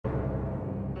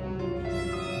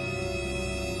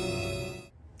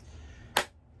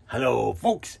Hello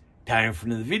folks, time for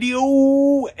another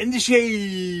video and the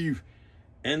shave.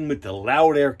 And with the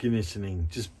loud air conditioning,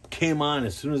 just came on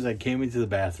as soon as I came into the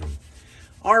bathroom.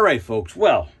 All right folks,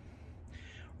 well,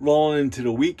 rolling into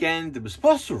the weekend. It was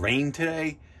supposed to rain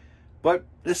today, but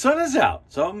the sun is out.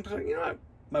 So I'm, you know,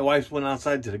 my wife went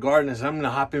outside to the garden and said, I'm gonna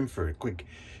hop in for a quick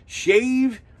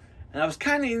shave. And I was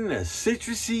kind of in a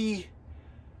citrusy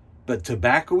but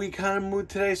tobacco-y kind of mood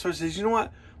today. So I said, you know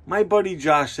what? My buddy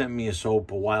Josh sent me a soap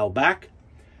a while back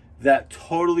that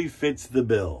totally fits the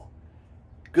bill.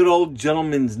 Good old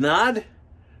gentleman's nod,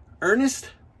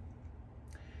 Ernest.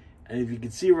 And if you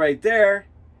can see right there,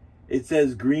 it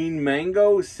says green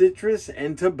mango, citrus,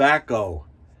 and tobacco.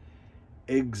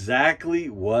 Exactly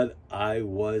what I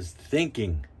was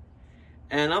thinking.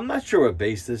 And I'm not sure what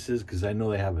base this is because I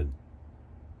know they have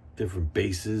different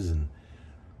bases, and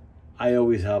I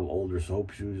always have older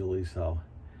soaps usually, so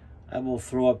I will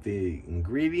throw up the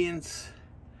ingredients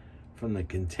from the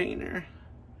container.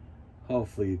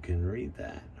 Hopefully you can read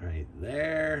that right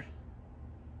there.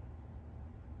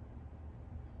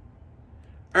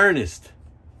 Ernest,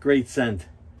 great scent.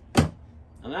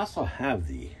 And I also have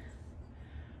the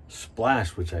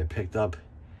splash, which I picked up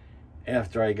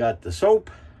after I got the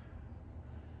soap.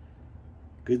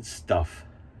 Good stuff.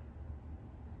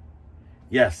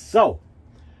 Yes, so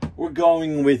we're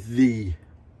going with the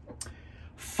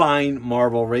fine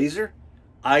marble razor.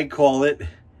 I call it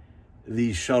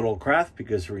the shuttlecraft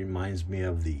because it reminds me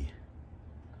of the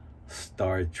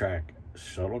Star Trek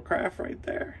shuttlecraft right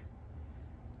there.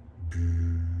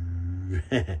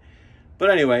 But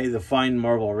anyway, the fine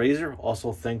marble razor.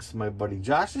 Also thanks to my buddy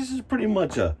Josh. This is pretty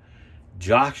much a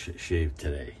Josh shave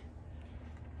today.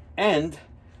 And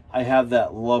I have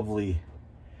that lovely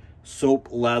soap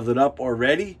lathered up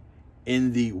already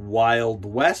in the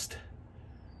WildWest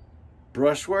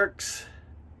Brushworks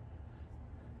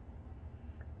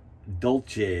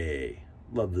Dolce.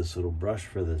 Love this little brush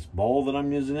for this bowl that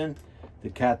I'm using in the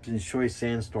Captain's Choice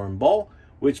Sandstorm bowl,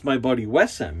 which my buddy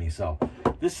Wes sent me. So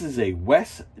this is a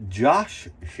Wes Josh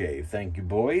shave. Thank you,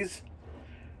 boys,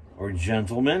 or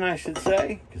gentlemen, I should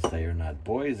say, because they are not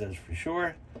boys, that's for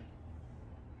sure.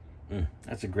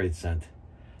 That's a great scent.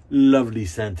 Lovely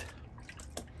scent.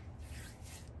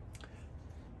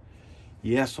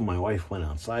 Yeah, so my wife went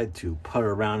outside to putter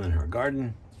around in her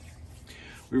garden.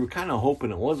 We were kind of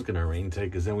hoping it was going to rain today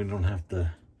because then we don't have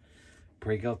to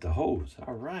break out the hose.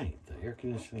 All right, the air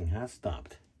conditioning has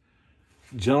stopped.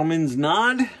 Gentleman's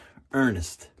nod,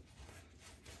 Ernest.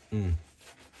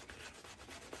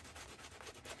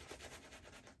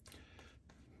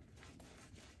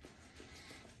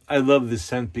 I love this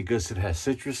scent because it has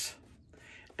citrus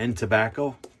and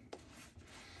tobacco.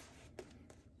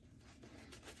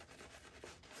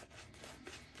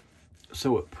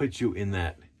 So it puts you in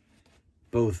that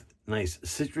both nice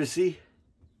citrusy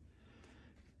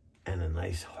and a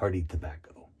nice hearty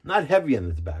tobacco. Not heavy on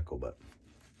the tobacco, but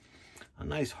a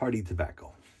nice hearty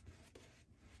tobacco.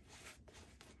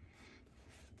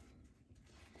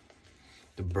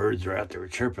 The birds are out there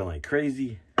chirping like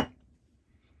crazy.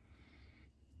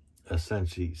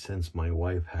 Essentially, since my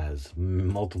wife has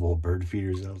multiple bird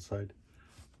feeders outside,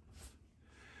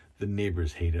 the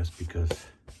neighbors hate us because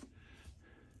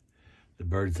the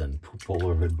birds then poop all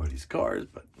over everybody's cars.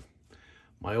 But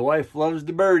my wife loves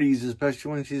the birdies,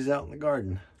 especially when she's out in the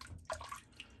garden.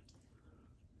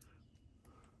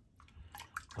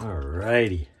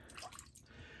 Alrighty.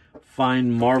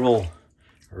 Fine marble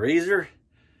razor,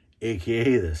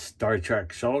 aka the Star Trek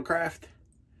shuttlecraft.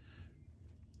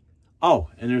 Oh,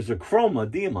 and there's a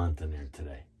chroma diamond in there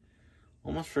today.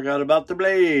 Almost forgot about the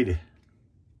blade.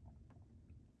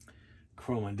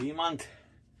 Chroma diamond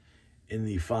in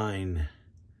the fine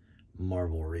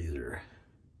marble razor.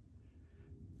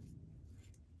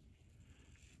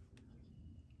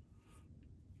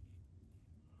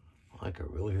 I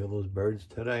could really hear those birds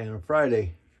today on a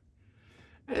Friday.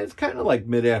 And it's kind of like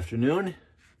mid-afternoon.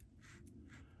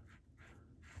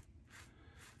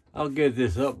 I'll get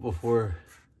this up before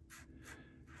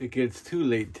it gets too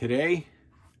late today.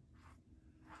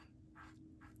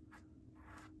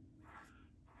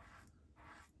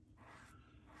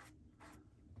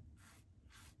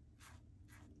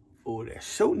 Oh, that's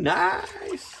so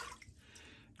nice.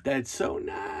 That's so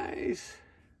nice.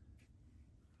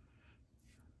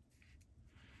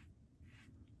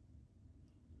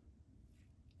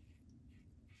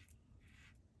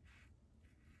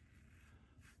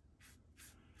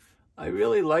 I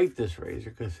really like this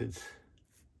razor because it's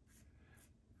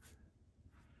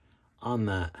on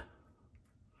that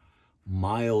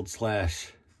mild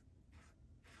slash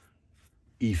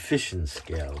efficient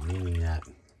scale, meaning that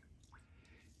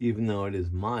even though it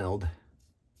is mild,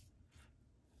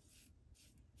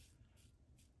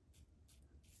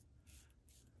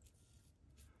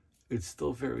 it's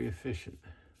still very efficient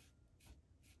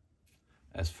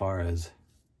as far as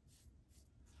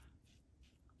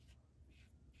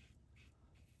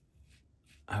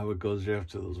how it goes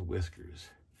after those whiskers.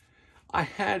 I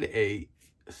had a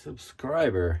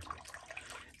subscriber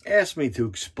ask me to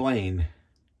explain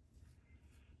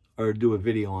or do a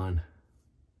video on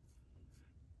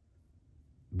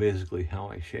basically how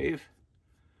I shave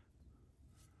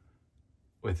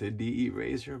with a DE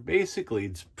razor. Basically,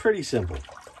 it's pretty simple.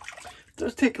 It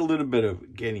does take a little bit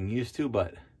of getting used to,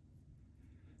 but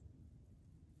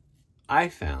I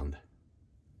found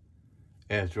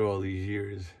after all these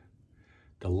years,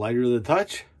 the lighter the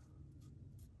touch,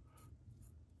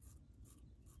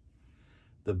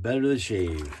 the better the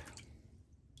shave.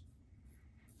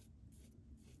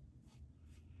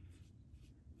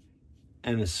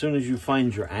 And as soon as you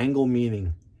find your angle,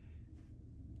 meaning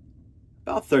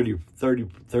about 30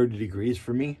 degrees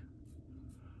for me,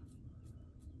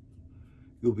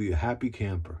 you'll be a happy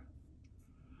camper.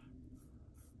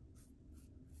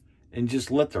 And just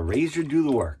let the razor do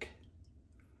the work.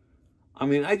 I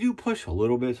mean, I do push a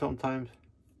little bit sometimes,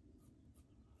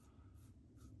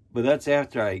 but that's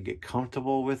after I get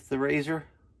comfortable with the razor,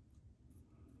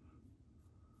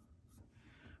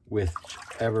 with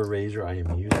whichever razor I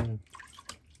am using.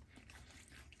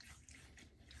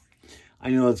 I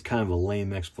know that's kind of a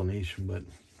lame explanation, but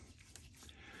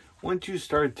once you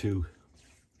start to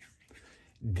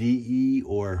DE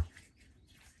or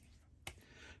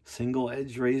single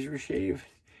edge razor shave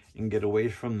and get away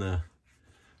from the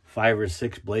 5 or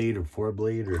 6 blade or 4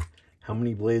 blade or how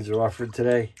many blades are offered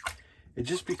today, it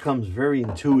just becomes very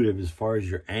intuitive as far as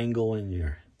your angle and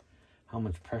your how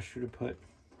much pressure to put.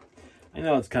 I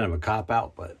know it's kind of a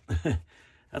cop-out, but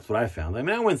that's what I found. I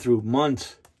mean, I went through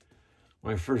months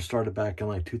when I first started back in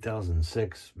like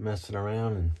 2006 messing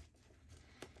around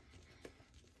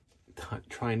and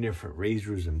trying different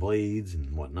razors and blades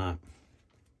and whatnot.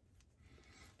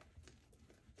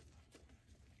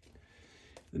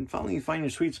 Then finally you find your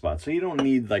sweet spot. So you don't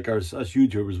need, like us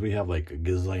YouTubers, we have like a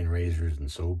gazillion razors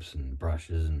and soaps and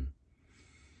brushes, and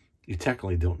you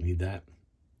technically don't need that.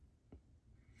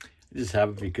 I just have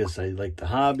it because I like the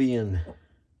hobby and it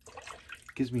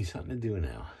gives me something to do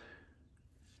now.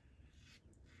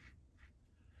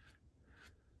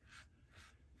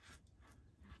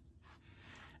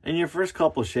 And your first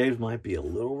couple of shaves might be a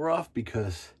little rough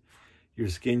because your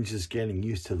skin's just getting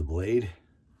used to the blade.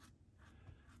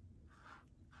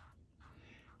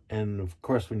 And of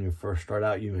course, when you first start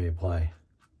out, you may apply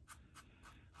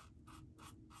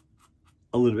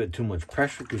a little bit too much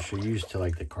pressure because you're used to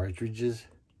like the cartridges.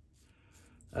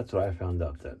 That's what I found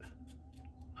out that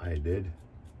I did.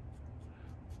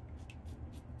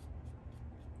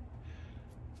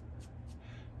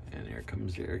 And here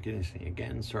comes the air conditioning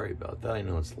again. Sorry about that. I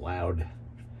know it's loud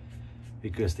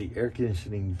because the air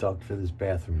conditioning duct for this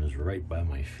bathroom is right by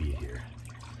my feet here.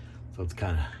 So it's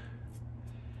kind of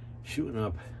shooting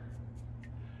up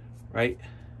right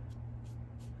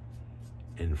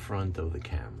in front of the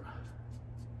camera.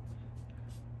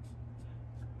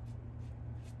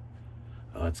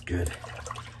 Oh, it's good.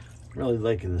 I'm really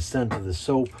liking the scent of the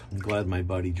soap. I'm glad my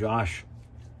buddy Josh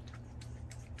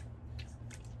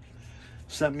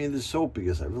sent me the soap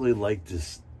because I really like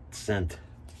this scent.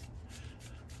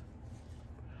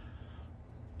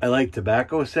 I like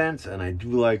tobacco scents, and I do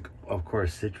like, of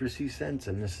course, citrusy scents,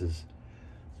 and this is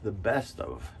the best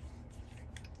of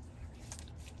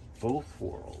both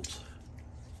worlds.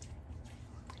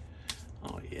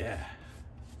 Oh yeah.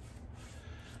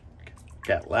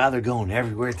 Got lather going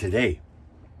everywhere today.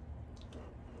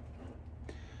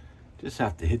 Just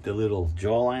have to hit the little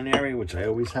jawline area, which I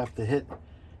always have to hit,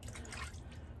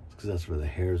 because that's where the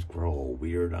hairs grow all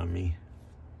weird on me.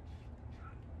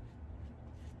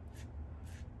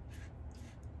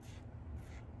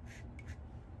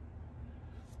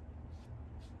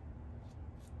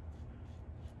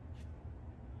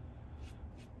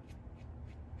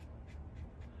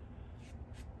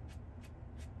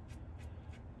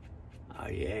 Oh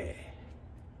yeah.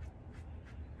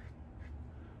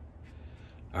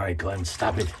 All right, Glenn,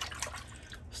 stop it.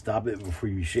 Stop it before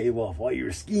you shave off all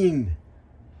your skin.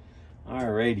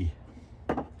 Alrighty.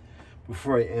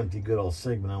 Before I empty good old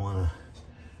segment, I want to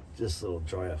just a little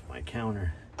dry off my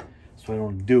counter so I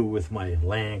don't do it with my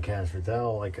Lancaster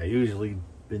towel like I usually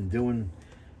been doing.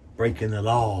 Breaking the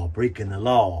law, breaking the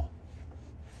law.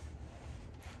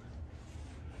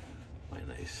 My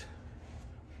nice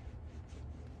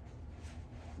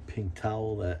pink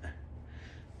towel that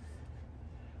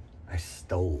I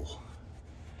stole.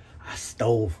 I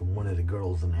stole from one of the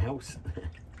girls in the house.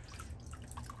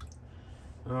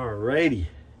 Alrighty.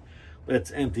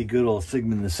 Let's empty good old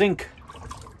Sigmund the sink.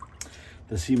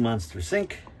 The Sea Monster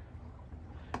sink.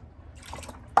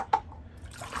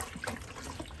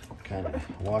 Kind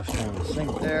of wash down the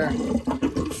sink there.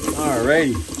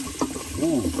 Alrighty.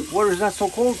 Ooh, water's not so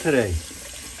cold today.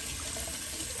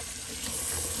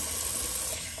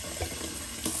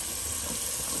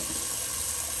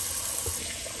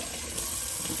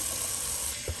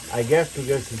 I guess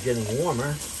because it's getting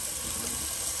warmer,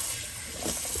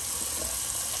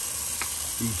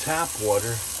 the tap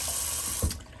water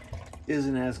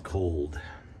isn't as cold.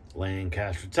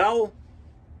 Lancaster Towel.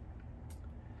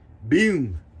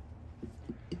 Boom.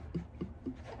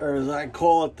 Or as I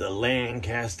call it, the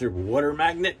Lancaster water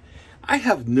magnet. I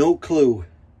have no clue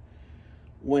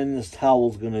when this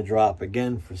towel's going to drop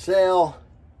again for sale.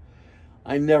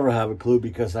 I never have a clue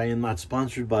because I am not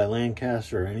sponsored by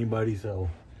Lancaster or anybody, so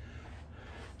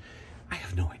I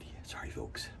have no idea. Sorry,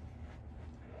 folks.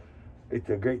 It's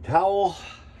a great towel,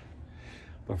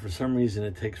 but for some reason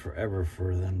it takes forever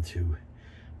for them to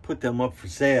put them up for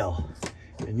sale.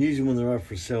 And usually when they're up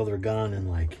for sale, they're gone in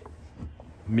like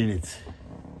minutes.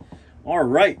 All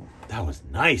right, that was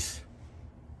nice.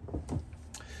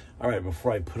 All right,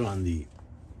 before I put on the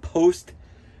post,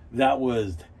 that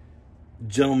was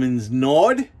Gentleman's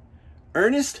Nod,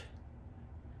 Ernest.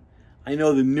 I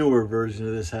know the newer version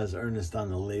of this has Ernest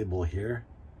on the label here.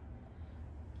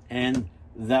 And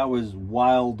that was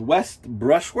WildWest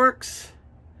Brushworks.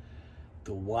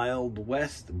 The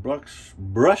WildWest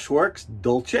Brushworks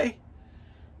Dolce.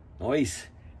 Nice.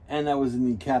 And that was in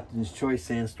the Captain's Choice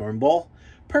Sandstorm Bowl.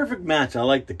 Perfect match. I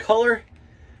like the color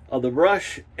of the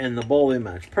brush and the bowl. They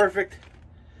match perfect.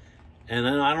 And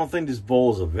I don't think this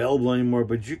bowl is available anymore,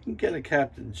 but you can get a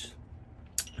Captain's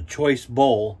Choice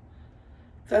bowl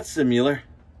that's similar.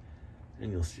 And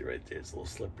you'll see right there, it's a little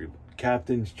slippery.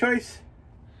 Captain's Choice.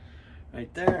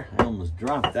 Right there. I almost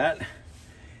dropped that.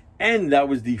 And that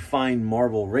was the fine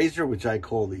marble razor, which I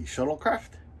call the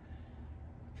Shuttlecraft.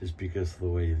 Just because of the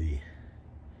way the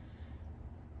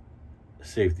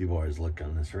safety bars look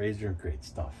on this razor. Great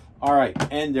stuff. All right.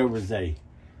 And there was a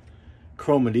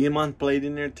chroma diamond blade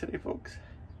in there today, folks.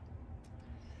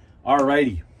 All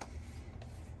righty.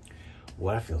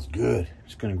 Well, that feels good. I'm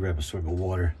just going to grab a swig of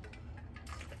water.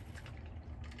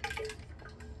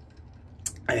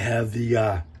 I have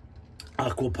the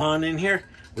Aquapon in here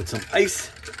with some ice.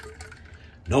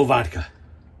 No vodka.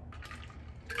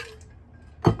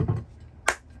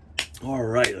 All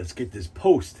right, let's get this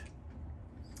post,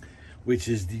 which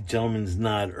is the Gentleman's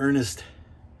Nod Ernest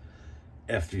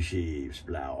Aftershave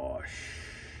Splash.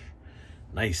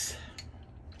 Nice.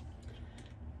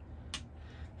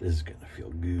 This is gonna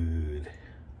feel good.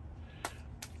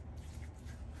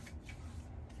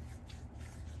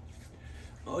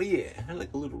 Oh yeah, I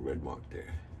like a little red mark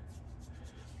there.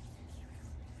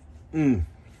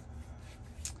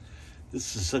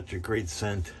 This is such a great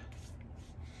scent.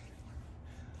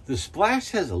 The splash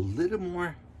has a little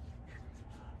more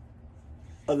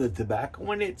of the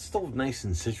tobacco in it. It's still nice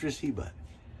and citrusy, but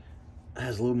it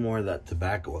has a little more of that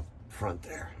tobacco up front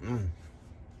there.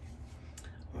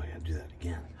 Oh, I gotta do that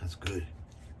again. That's good.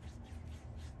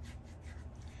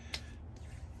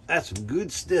 That's some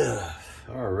good stuff.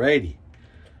 Alrighty.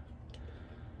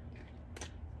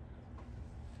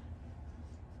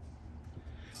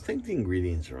 I think the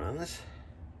ingredients are on this.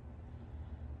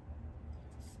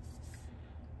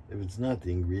 If it's not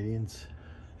the ingredients,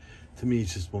 to me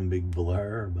it's just one big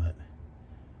blur, but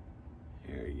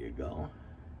here you go.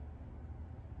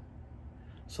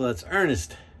 So that's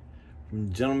Ernest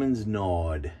from Gentleman's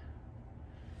Nod.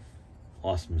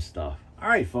 Awesome stuff. All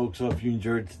right, folks, so if you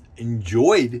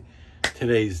enjoyed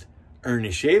today's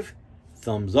Ernest shave,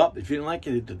 thumbs up. If you didn't like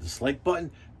it, hit the dislike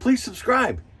button. Please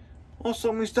subscribe. Also,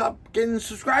 let me stop getting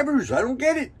subscribers. I don't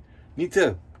get it. Need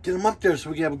to get them up there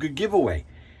so we can have a good giveaway.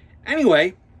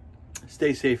 Anyway,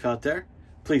 stay safe out there.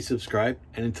 Please subscribe.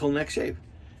 And until next shave,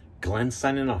 Glenn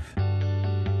signing off.